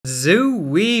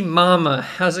Zooey Mama,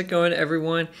 how's it going,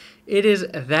 everyone? It is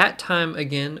that time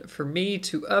again for me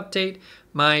to update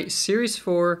my Series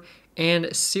 4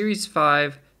 and Series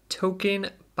 5 token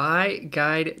buy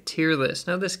guide tier list.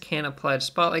 Now, this can apply to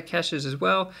Spotlight caches as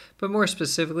well, but more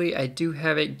specifically, I do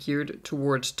have it geared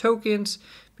towards tokens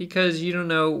because you don't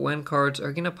know when cards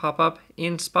are going to pop up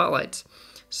in Spotlights.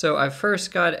 So I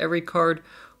first got every card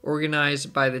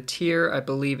organized by the tier I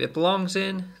believe it belongs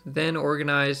in, then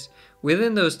organized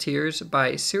within those tiers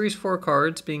by Series 4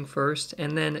 cards being first,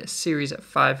 and then Series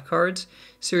 5 cards.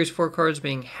 Series 4 cards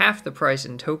being half the price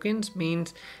in tokens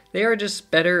means they are just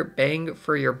better bang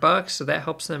for your buck, so that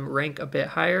helps them rank a bit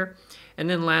higher. And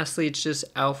then lastly, it's just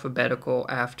alphabetical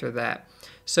after that.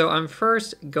 So I'm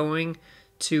first going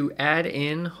to add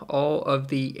in all of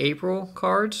the April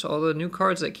cards, all the new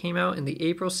cards that came out in the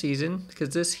April season, because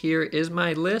this here is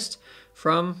my list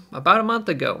from about a month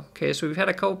ago. Okay, so we've had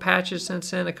a couple patches since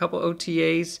then, a couple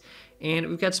OTAs, and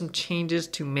we've got some changes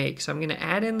to make. So I'm going to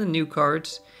add in the new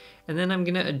cards, and then I'm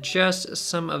going to adjust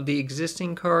some of the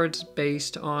existing cards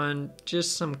based on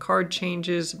just some card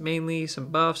changes, mainly some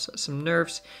buffs, some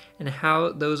nerfs, and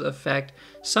how those affect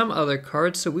some other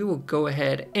cards. So we will go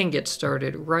ahead and get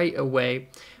started right away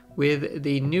with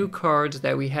the new cards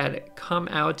that we had come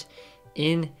out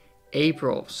in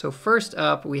April. So first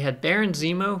up, we had Baron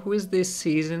Zemo, who is this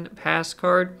season pass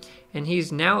card, and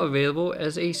he's now available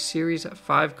as a Series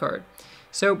 5 card.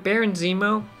 So Baron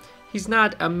Zemo, he's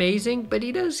not amazing, but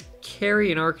he does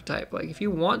carry an archetype. Like if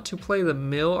you want to play the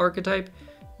mill archetype,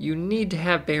 you need to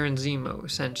have Baron Zemo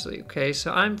essentially. Okay,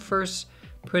 so I'm first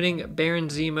putting Baron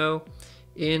Zemo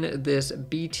in this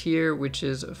B tier, which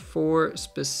is 4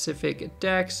 specific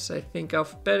decks. I think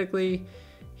alphabetically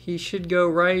he should go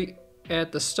right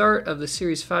at the start of the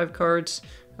Series 5 cards,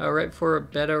 right before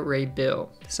Beta Ray Bill.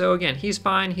 So again, he's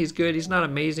fine, he's good, he's not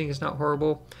amazing, he's not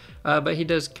horrible, but he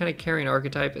does kind of carry an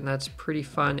archetype, and that's pretty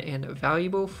fun and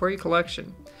valuable for your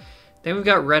collection. Then we've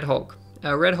got Red Hulk.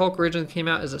 Red Hulk originally came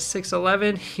out as a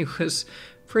 6'11". He was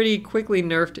pretty quickly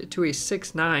nerfed to a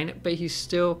 6'9", but he's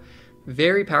still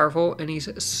very powerful, and he's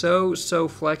so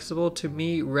flexible. To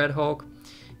me, Red Hulk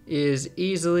is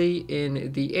easily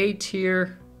in the A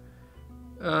tier.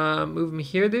 Move him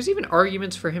here. There's even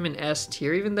arguments for him in S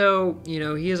tier, even though, you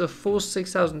know, he has a full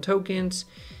 6,000 tokens.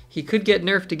 He could get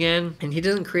nerfed again, and he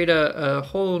doesn't create a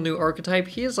whole new archetype.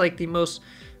 He is like the most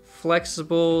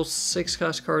flexible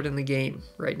 6-cost card in the game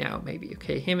right now, maybe.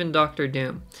 Okay, him and Doctor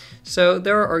Doom. So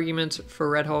there are arguments for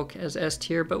Red Hulk as S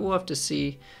tier, but we'll have to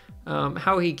see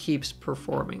how he keeps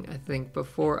performing, I think,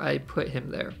 before I put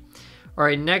him there. All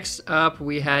right, next up,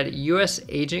 we had US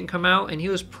Agent come out, and he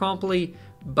was promptly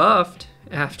buffed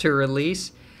after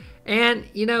release. And,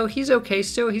 you know, he's okay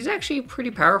still. He's actually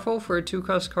pretty powerful for a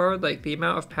 2-cost card, like the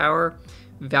amount of power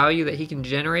value that he can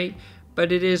generate,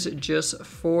 but it is just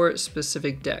 4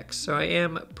 specific decks. So I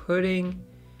am putting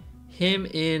him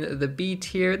in the B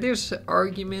tier. There's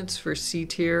arguments for C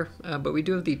tier, but we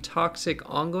do have the Toxic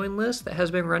Ongoing list that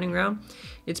has been running around.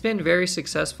 It's been very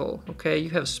successful, okay?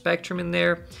 You have Spectrum in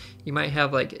there. You might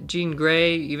have like Jean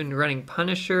Grey, even running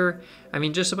Punisher. I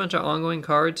mean, just a bunch of ongoing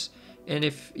cards. And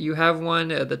if you have one,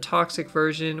 the Toxic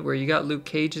version where you got Luke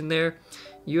Cage in there,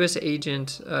 US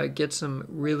Agent gets some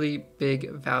really big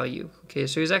value. Okay,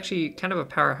 so he's actually kind of a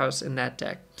powerhouse in that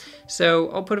deck. So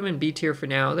I'll put him in B tier for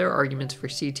now. There are arguments for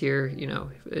C tier. You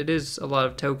know, it is a lot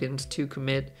of tokens to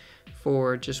commit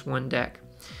for just one deck.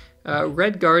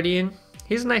 Red Guardian,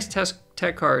 he's a nice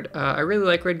tech card. I really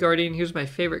like Red Guardian. He was my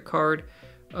favorite card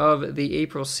of the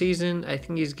April season. I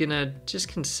think he's gonna just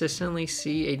consistently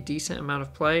see a decent amount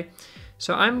of play.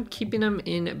 So I'm keeping him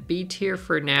in B tier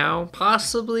for now,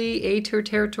 possibly A tier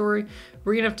territory.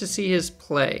 We're gonna have to see his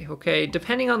play, okay?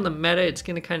 Depending on the meta, it's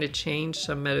gonna kind of change.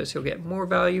 Some metas he'll get more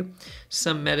value,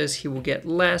 some metas he will get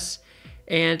less.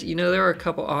 And you know, there are a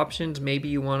couple options. Maybe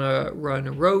you wanna run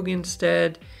a Rogue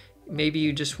instead. Maybe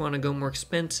you just wanna go more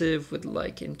expensive with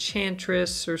like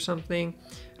Enchantress or something.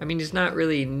 I mean, he's not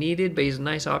really needed, but he's a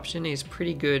nice option. He's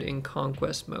pretty good in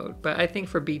Conquest mode. But I think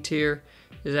for B tier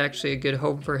is actually a good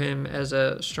home for him as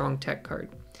a strong tech card.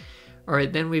 All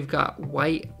right, then we've got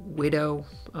White Widow.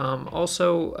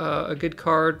 Also a good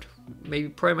card, maybe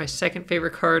probably my second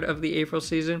favorite card of the April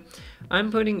season.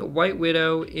 I'm putting White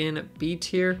Widow in B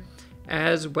tier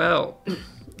as well.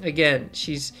 Again,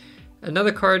 she's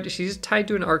another card. She's tied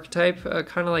to an archetype,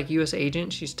 kind of like US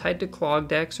Agent. She's tied to clog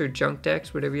decks or junk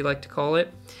decks, whatever you like to call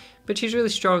it. But she's really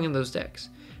strong in those decks.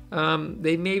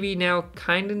 They maybe now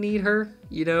kind of need her,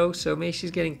 you know, so maybe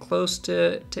she's getting close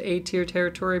to A tier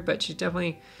territory, but she's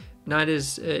definitely not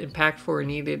as impactful or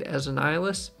needed as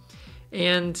Annihilus.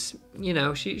 And, you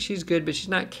know, she's good, but she's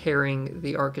not carrying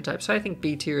the archetype. So I think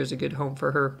B tier is a good home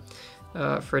for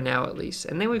her, for now at least.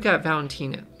 And then we've got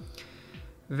Valentina.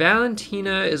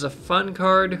 Valentina is a fun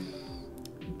card,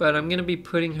 but I'm going to be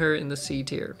putting her in the C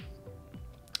tier.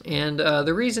 And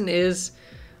the reason is,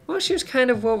 well, she was kind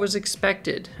of what was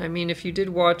expected. I mean, if you did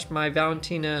watch my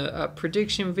Valentina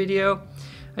prediction video,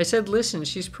 I said, listen,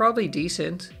 she's probably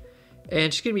decent,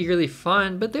 and she's going to be really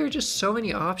fun, but there are just so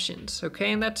many options,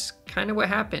 okay? And that's kind of what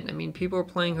happened. I mean, people were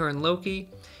playing her in Loki.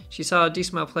 She saw a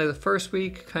decent amount of play the first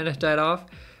week, kind of died off.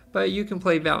 But you can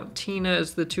play Valentina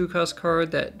as the 2-cost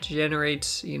card that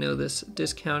generates, you know, this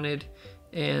discounted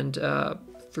and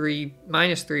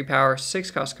 -3 power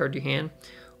 6-cost card to your hand.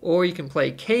 Or you can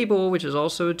play Cable, which is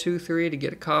also a 2/3 to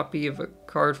get a copy of a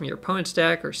card from your opponent's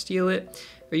deck or steal it.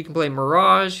 Or you can play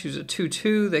Mirage, who's a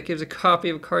 2/2 that gives a copy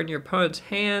of a card in your opponent's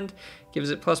hand,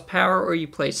 gives it plus power. Or you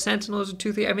play Sentinel as a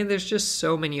 2/3. I mean, there's just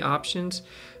so many options.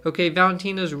 Okay,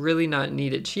 Valentina's really not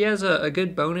needed. She has a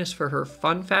good bonus for her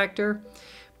fun factor,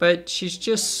 but she's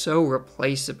just so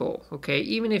replaceable, okay?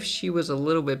 Even if she was a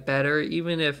little bit better,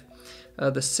 even if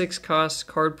the 6-cost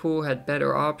card pool had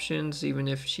better options, even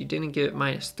if she didn't give it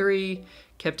 -3,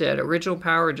 kept it at original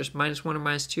power, just -1 or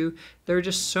 -2, there are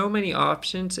just so many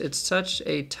options. It's such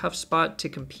a tough spot to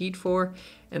compete for,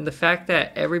 and the fact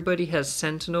that everybody has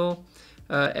Sentinel,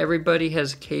 everybody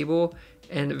has Cable,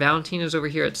 and Valentina's over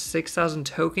here at 6,000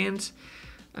 tokens,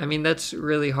 I mean, that's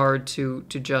really hard to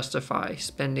justify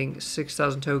spending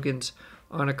 6,000 tokens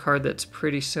on a card that's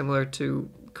pretty similar to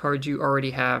cards you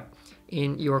already have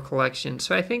in your collection.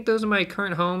 So I think those are my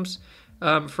current homes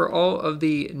for all of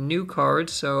the new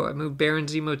cards. So I moved Baron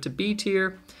Zemo to B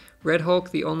tier, Red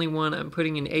Hulk, the only one I'm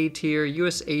putting in A tier,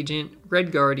 US Agent,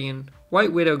 Red Guardian,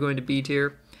 White Widow going to B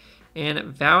tier, and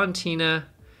Valentina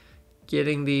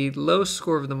getting the low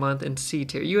score of the month in C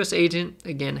tier. US Agent,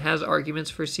 again, has arguments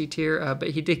for C tier, but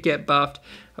he did get buffed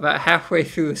about halfway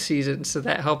through the season, so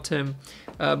that helped him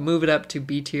move it up to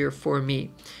B tier for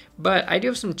me. But I do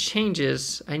have some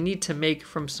changes I need to make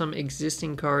from some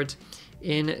existing cards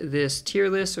in this tier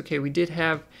list. Okay, we did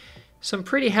have some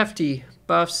pretty hefty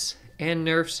buffs and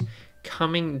nerfs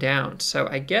coming down. So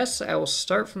I guess I will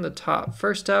start from the top.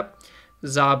 First up,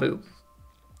 Zabu.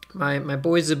 My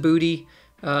boy Zabooty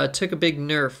took a big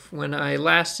nerf. When I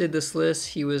last did this list,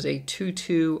 he was a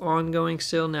 2/2 ongoing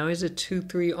still. Now he's a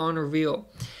 2/3 on reveal.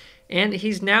 And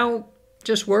he's now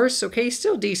just worse. Okay, he's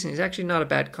still decent. He's actually not a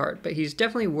bad card, but he's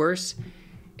definitely worse.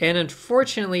 And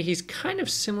unfortunately, he's kind of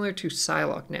similar to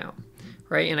Psylocke now,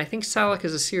 right? And I think Psylocke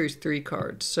is a Series 3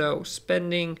 card. So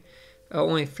spending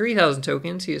only 3,000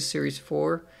 tokens, he is Series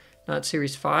 4, not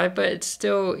Series 5. But it's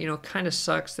still, you know, kind of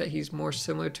sucks that he's more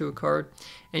similar to a card.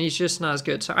 And he's just not as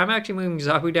good. So I'm actually moving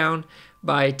Zabu down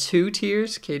by 2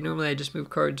 tiers. Okay, normally I just move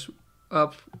cards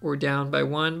up or down by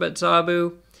 1. But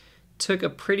Zabu took a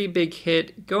pretty big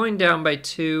hit, going down by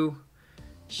 2.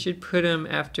 Should put him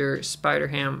after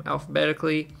Spider-Ham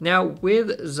alphabetically. Now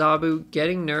with Zabu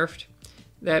getting nerfed,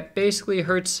 that basically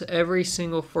hurts every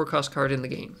single 4-cost card in the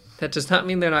game. That does not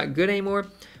mean they're not good anymore,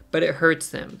 but it hurts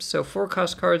them. So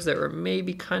 4-cost cards that were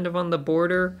maybe kind of on the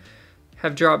border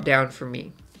have dropped down for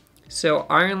me. So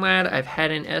Iron Lad, I've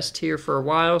had in S tier for a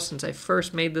while since I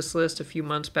first made this list a few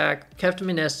months back. Kept him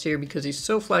in S tier because he's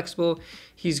so flexible.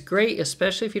 He's great,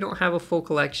 especially if you don't have a full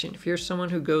collection. If you're someone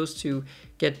who goes to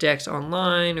get decks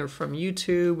online or from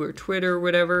YouTube or Twitter or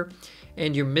whatever,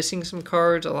 and you're missing some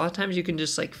cards, a lot of times you can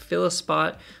just like fill a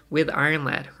spot with Iron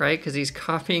Lad, right? Because he's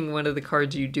copying one of the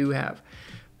cards you do have.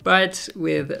 But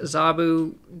with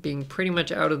Zabu being pretty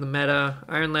much out of the meta,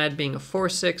 Iron Lad being a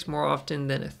 4/6 more often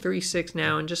than a 3/6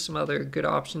 now, and just some other good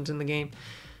options in the game,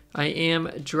 I am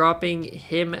dropping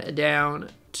him down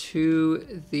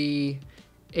to the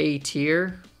A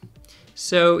tier.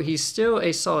 So he's still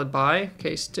a solid buy,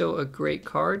 okay, still a great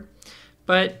card,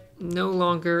 but no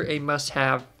longer a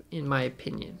must-have in my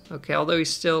opinion, okay, although he's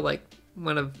still like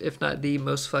one of, if not the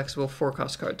most flexible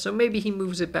 4-cost card. So maybe he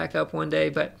moves it back up one day,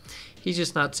 but he's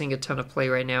just not seeing a ton of play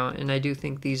right now, and I do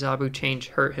think the Zabu change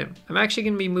hurt him. I'm actually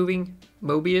going to be moving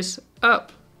Mobius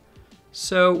up.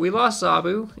 So we lost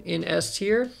Zabu in S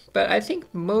tier, but I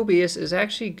think Mobius is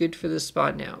actually good for this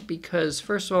spot now because,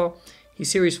 first of all,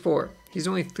 he's Series 4. He's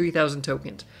only 3,000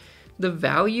 tokens. The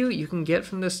value you can get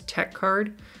from this tech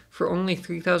card for only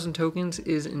 3,000 tokens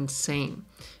is insane.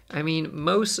 I mean,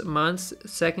 most months,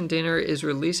 Second Dinner is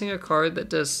releasing a card that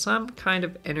does some kind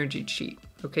of energy cheat.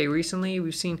 Okay, recently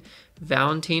we've seen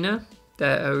Valentina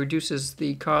that reduces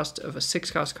the cost of a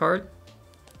 6-cost card.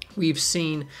 We've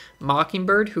seen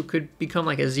Mockingbird, who could become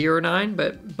like a 0/9,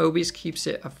 but Mobius keeps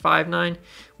it a 5/9.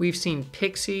 We've seen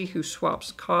Pixie, who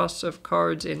swaps costs of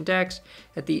cards in decks.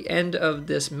 At the end of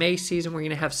this May season, we're going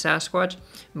to have Sasquatch.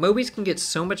 Mobius can get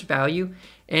so much value,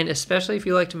 and especially if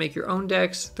you like to make your own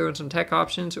decks, throw in some tech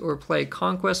options, or play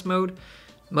Conquest mode,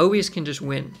 Mobius can just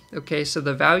win. Okay, so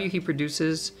the value he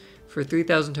produces for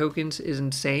 3,000 tokens is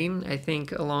insane. I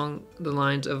think along the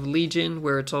lines of Legion,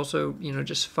 where it's also,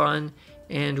 just fun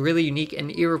and really unique and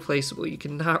irreplaceable. You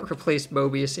cannot replace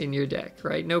Mobius in your deck,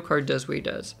 right? No card does what he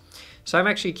does. So I'm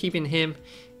actually keeping him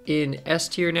in S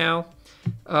tier now.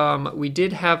 We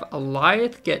did have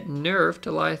Alioth get nerfed.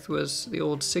 Alioth was the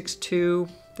old 6/2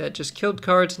 that just killed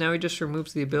cards. Now he just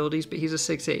removes the abilities, but he's a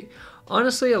 6/8.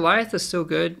 Honestly, Alioth is still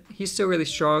good. He's still really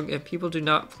strong, and people do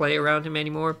not play around him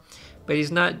anymore. But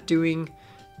he's not doing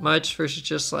much versus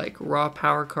just like raw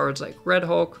power cards like Red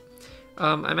Hulk.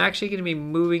 I'm actually going to be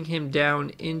moving him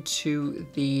down into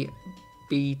the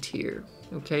B tier.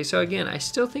 Okay, so again, I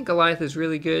still think Alioth is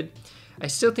really good. I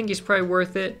still think he's probably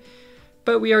worth it,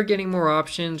 but we are getting more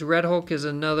options. Red Hulk is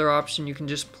another option you can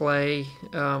just play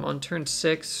on turn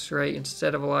 6, right?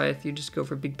 Instead of Alioth, you just go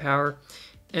for big power.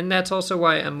 And that's also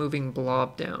why I'm moving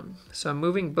Blob down. So I'm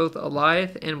moving both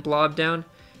Alioth and Blob down,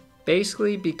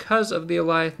 basically because of the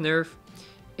Alioth nerf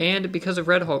and because of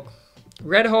Red Hulk.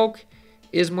 Red Hulk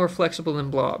is more flexible than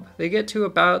Blob. They get to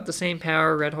about the same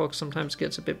power. Red Hulk sometimes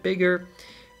gets a bit bigger,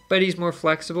 but he's more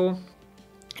flexible.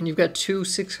 And you've got 2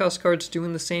 6-cost cards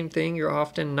doing the same thing. You're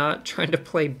often not trying to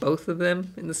play both of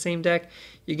them in the same deck.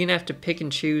 You're going to have to pick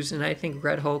and choose, and I think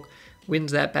Red Hulk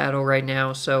wins that battle right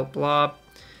now. So Blob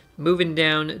moving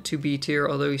down to B tier,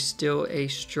 although he's still a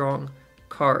strong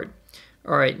card.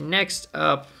 All right, next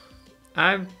up,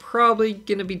 I'm probably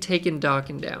going to be taking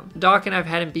Daken down. Daken I've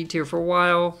had in B tier for a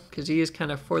while because he is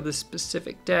kind of for the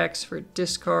specific decks for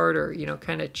discard or,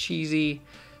 kind of cheesy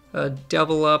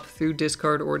double up through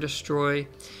discard or destroy.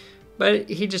 But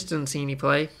he just doesn't see any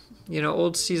play.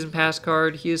 Old season pass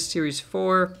card. He is series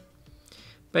 4,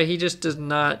 but he just does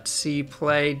not see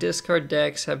play. Discard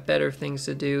decks have better things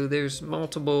to do. There's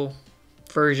multiple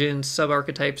versions,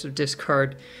 sub-archetypes of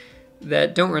discard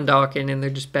that don't run Daken, and they're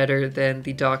just better than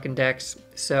the Daken decks.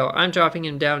 So I'm dropping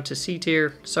him down to C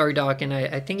tier. Sorry, Daken.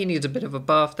 I think he needs a bit of a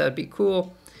buff. That'd be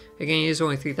cool. Again, he is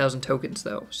only 3,000 tokens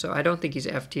though, so I don't think he's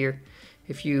F tier.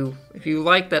 If you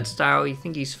like that style, you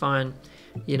think he's fun,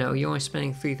 you're only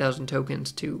spending 3,000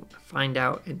 tokens to find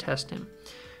out and test him.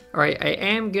 All right, I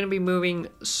am going to be moving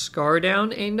Scar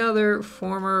down, another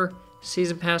former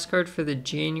season pass card for the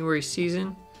January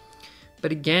season.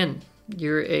 But again,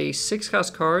 you're a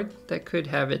 6-cost card that could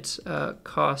have its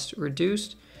cost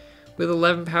reduced with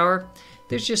 11 power.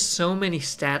 There's just so many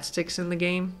stat sticks in the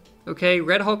game. Okay,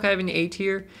 Red Hulk having A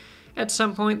tier. At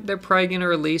some point, they're probably going to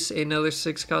release another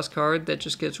 6-cost card that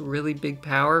just gets really big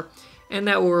power, and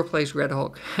that will replace Red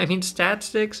Hulk. I mean, stat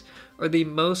sticks are the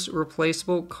most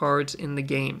replaceable cards in the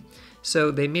game. So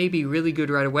they may be really good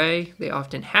right away. They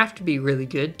often have to be really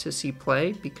good to see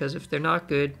play, because if they're not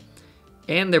good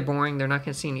and they're boring, they're not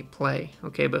going to see any play.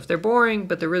 Okay, but if they're boring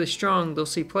but they're really strong, they'll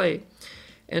see play.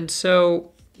 And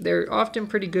so they're often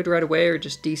pretty good right away or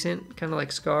just decent, kind of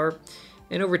like Scar.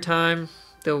 And over time,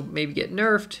 they'll maybe get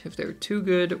nerfed if they're too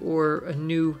good, or a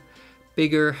new,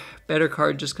 bigger, better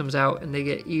card just comes out and they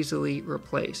get easily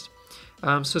replaced.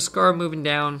 So Scar moving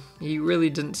down, he really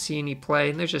didn't see any play,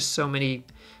 and there's just so many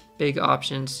big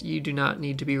options. You do not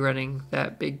need to be running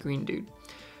that big green dude.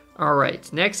 All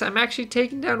right, next I'm actually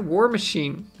taking down War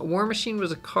Machine. War Machine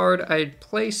was a card I had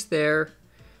placed there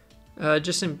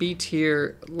just in B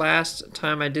tier last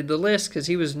time I did the list because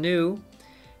he was new,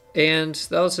 and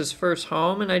that was his first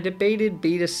home, and I debated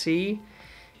B to C,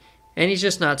 and he's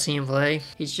just not seeing play.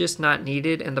 He's just not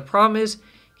needed, and the problem is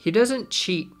he doesn't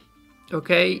cheat.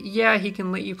 Okay, yeah, he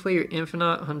can let you play your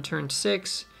Infinite on turn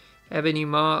 6, Ebony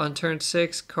Maw on turn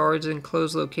 6, cards in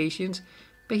closed locations,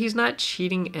 but he's not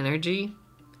cheating energy.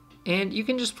 And you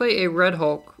can just play a Red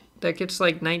Hulk that gets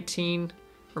like 19,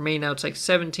 or maybe now it's like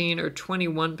 17 or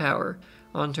 21 power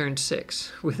on turn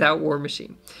 6 without War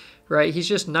Machine, right? He's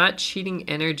just not cheating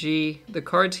energy. The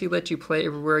cards he lets you play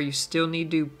everywhere, you still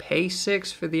need to pay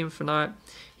 6 for the Infinite.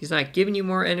 He's not giving you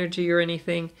more energy or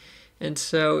anything. And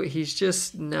so he's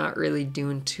just not really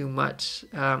doing too much.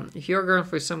 If you're going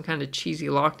for some kind of cheesy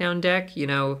lockdown deck,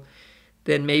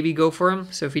 then maybe go for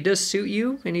him. So if he does suit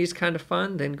you and he's kind of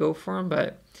fun, then go for him.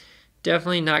 But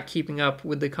definitely not keeping up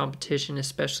with the competition,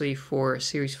 especially for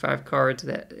Series 5 cards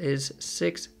that is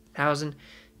 6,000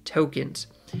 tokens.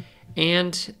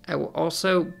 And I will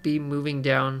also be moving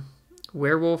down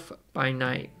Werewolf by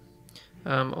Night.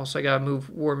 Also, I gotta move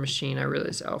War Machine. I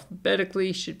realize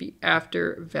alphabetically should be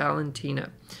after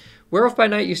Valentina. Werewolf by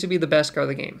Night used to be the best card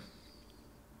of the game.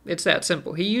 It's that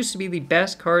simple. He used to be the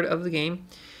best card of the game,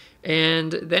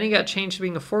 and then he got changed to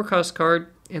being a 4-cost card,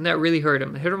 and that really hurt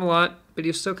him. It hurt him a lot, but he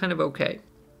was still kind of okay.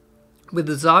 With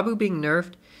the Zabu being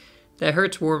nerfed, that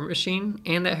hurts War Machine,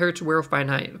 and that hurts Werewolf by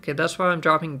Night. Okay, that's why I'm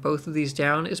dropping both of these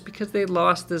down, is because they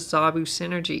lost the Zabu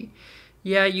synergy.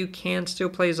 Yeah, you can still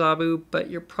play Zabu, but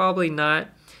you're probably not,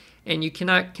 and you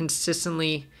cannot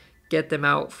consistently get them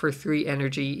out for 3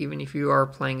 energy even if you are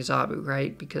playing Zabu,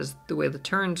 right? Because the way the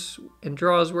turns and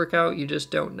draws work out, you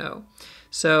just don't know.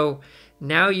 So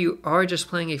now you are just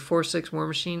playing a 4/6 War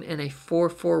Machine and a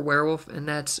 4/4 Werewolf, and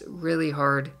that's really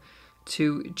hard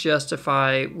to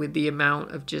justify with the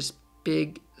amount of just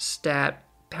big stat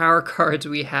power cards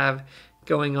we have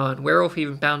going on. Werewolf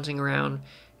even bouncing around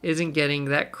isn't getting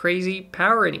that crazy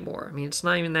power anymore. I mean, it's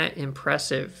not even that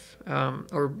impressive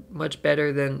or much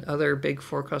better than other big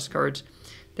 4-cost cards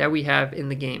that we have in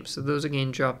the game. So those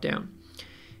again drop down.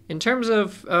 In terms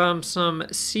of some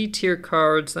C tier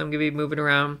cards that I'm going to be moving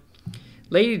around,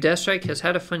 Lady Deathstrike has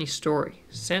had a funny story.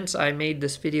 Since I made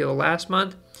this video last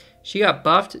month, she got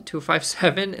buffed to a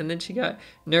 5/7 and then she got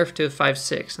nerfed to a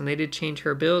 5/6. And they did change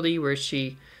her ability where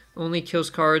she only kills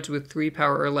cards with 3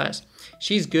 power or less.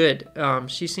 She's good.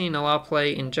 She's seen a lot of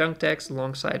play in junk decks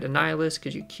alongside Annihilus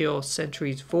because you kill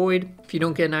Sentry's Void. If you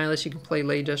don't get Annihilus, you can play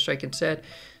Lady Deathstrike instead.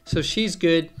 So she's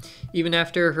good. Even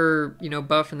after her,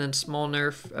 buff and then small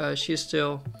nerf, she is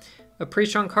still a pretty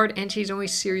strong card. And she's only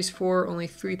Series 4, only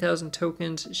 3,000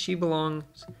 tokens. She belongs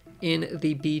in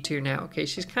the B tier now. Okay,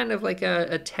 she's kind of like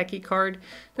a techie card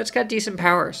that's got decent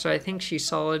power. So I think she's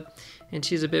solid and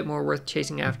she's a bit more worth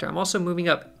chasing after. I'm also moving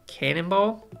up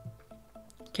Cannonball.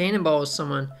 Cannonball is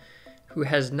someone who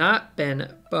has not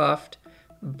been buffed,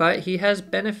 but he has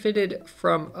benefited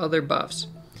from other buffs.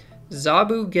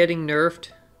 Zabu getting nerfed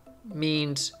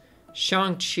means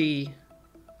Shang-Chi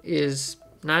is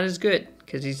not as good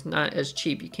because he's not as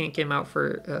cheap. You can't get him out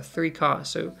for 3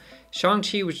 costs. So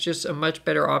Shang-Chi was just a much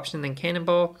better option than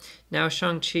Cannonball. Now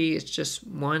Shang-Chi is just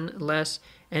 1 less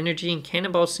energy, and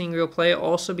Cannonball seeing real play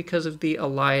also because of the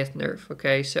Alioth nerf.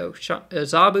 Okay, so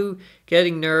Zabu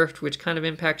getting nerfed, which kind of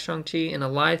impacts Shang-Chi, and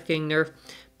Alioth getting nerfed,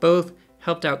 both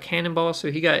helped out Cannonball,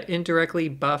 so he got indirectly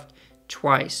buffed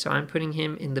twice. So I'm putting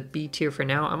him in the B tier for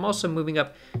now. I'm also moving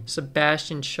up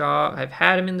Sebastian Shaw. I've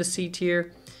had him in the C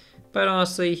tier, but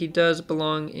honestly, he does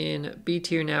belong in B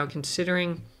tier now,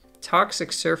 considering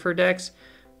Toxic Surfer decks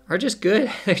are just good.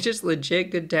 They're just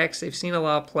legit good decks. They've seen a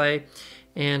lot of play,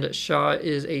 and Shaw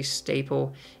is a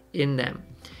staple in them.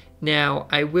 Now,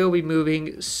 I will be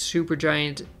moving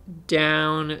Supergiant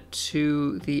down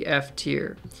to the F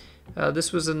tier.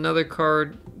 This was another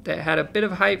card that had a bit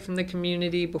of hype from the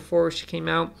community before she came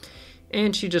out,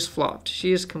 and she just flopped.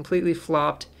 She is completely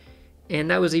flopped,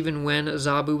 and that was even when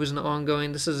Zabu was an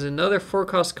ongoing. This is another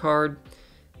 4-cost card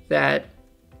that,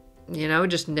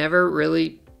 just never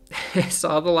really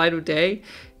saw the light of day.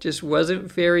 Just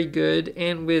wasn't very good,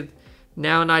 and with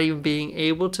now not even being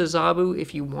able to Zabu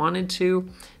if you wanted to,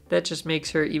 that just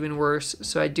makes her even worse.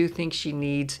 So I do think she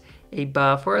needs a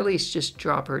buff, or at least just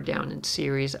drop her down in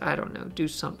series. I don't know, do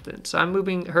something. So I'm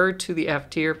moving her to the F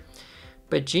tier.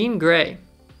 But Jean Grey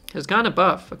has gotten a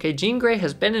buff. Okay, Jean Grey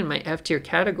has been in my F tier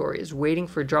category, is waiting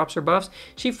for drops or buffs.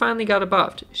 She finally got a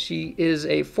buff. She is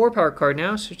a 4-power card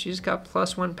now, so she's got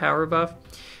 +1 power buff.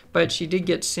 But she did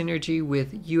get synergy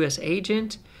with US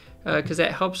Agent, because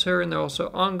that helps her, and they're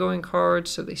also ongoing cards,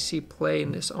 so they see play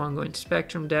in this ongoing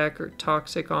Spectrum deck or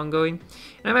Toxic ongoing.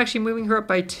 And I'm actually moving her up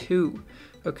by 2.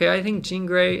 Okay, I think Jean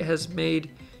Grey has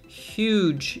made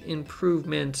huge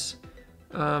improvements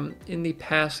in the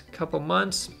past couple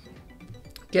months.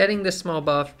 Getting this small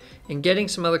buff and getting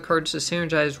some other cards to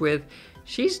synergize with,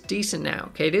 she's decent now.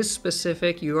 Okay, it is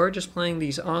specific. You are just playing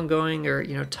these ongoing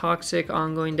or Toxic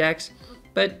ongoing decks,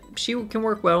 but she can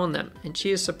work well in them, and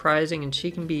she is surprising, and she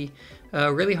can be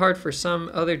really hard for some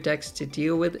other decks to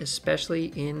deal with, especially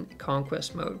in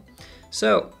Conquest mode.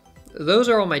 So those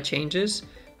are all my changes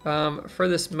for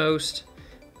this most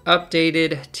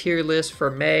updated tier list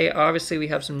for May. Obviously, we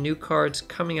have some new cards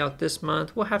coming out this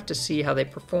month. We'll have to see how they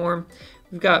perform.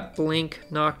 We've got Blink,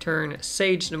 Nocturne,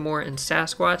 Sage Namor, and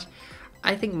Sasquatch.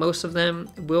 I think most of them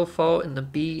will fall in the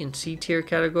B and C tier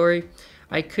category.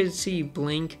 I could see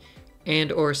Blink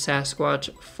and or Sasquatch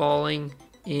falling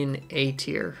in A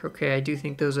tier. Okay, I do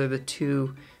think those are the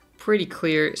 2 pretty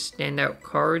clear standout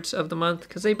cards of the month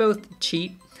because they both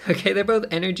cheat. Okay, they're both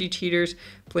energy cheaters.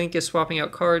 Blink is swapping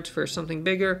out cards for something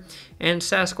bigger, and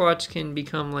Sasquatch can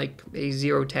become like a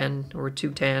 0-10 or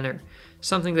 2-10 or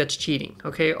something that's cheating.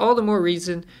 Okay, all the more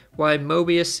reason why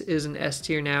Mobius is an S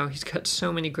tier now. He's got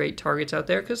so many great targets out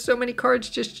there because so many cards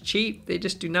just cheat. They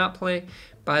just do not play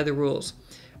by the rules.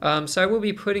 So I will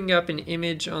be putting up an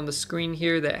image on the screen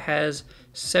here that has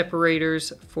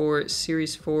separators for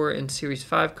Series 4 and Series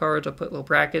 5 cards. I'll put little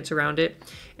brackets around it.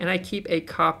 And I keep a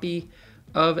copy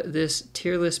of this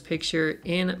tier list picture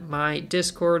in my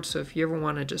Discord. So if you ever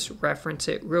want to just reference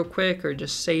it real quick or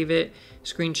just save it,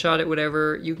 screenshot it,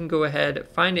 whatever, you can go ahead,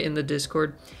 find it in the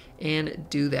Discord and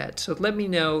do that. So let me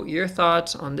know your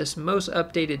thoughts on this most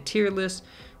updated tier list,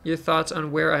 your thoughts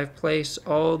on where I've placed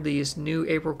all these new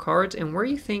April cards, and where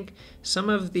you think some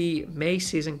of the May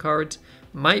season cards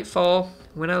might fall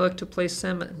when I look to place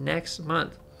them next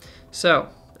month. So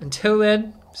until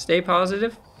then, stay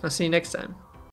positive. I'll see you next time.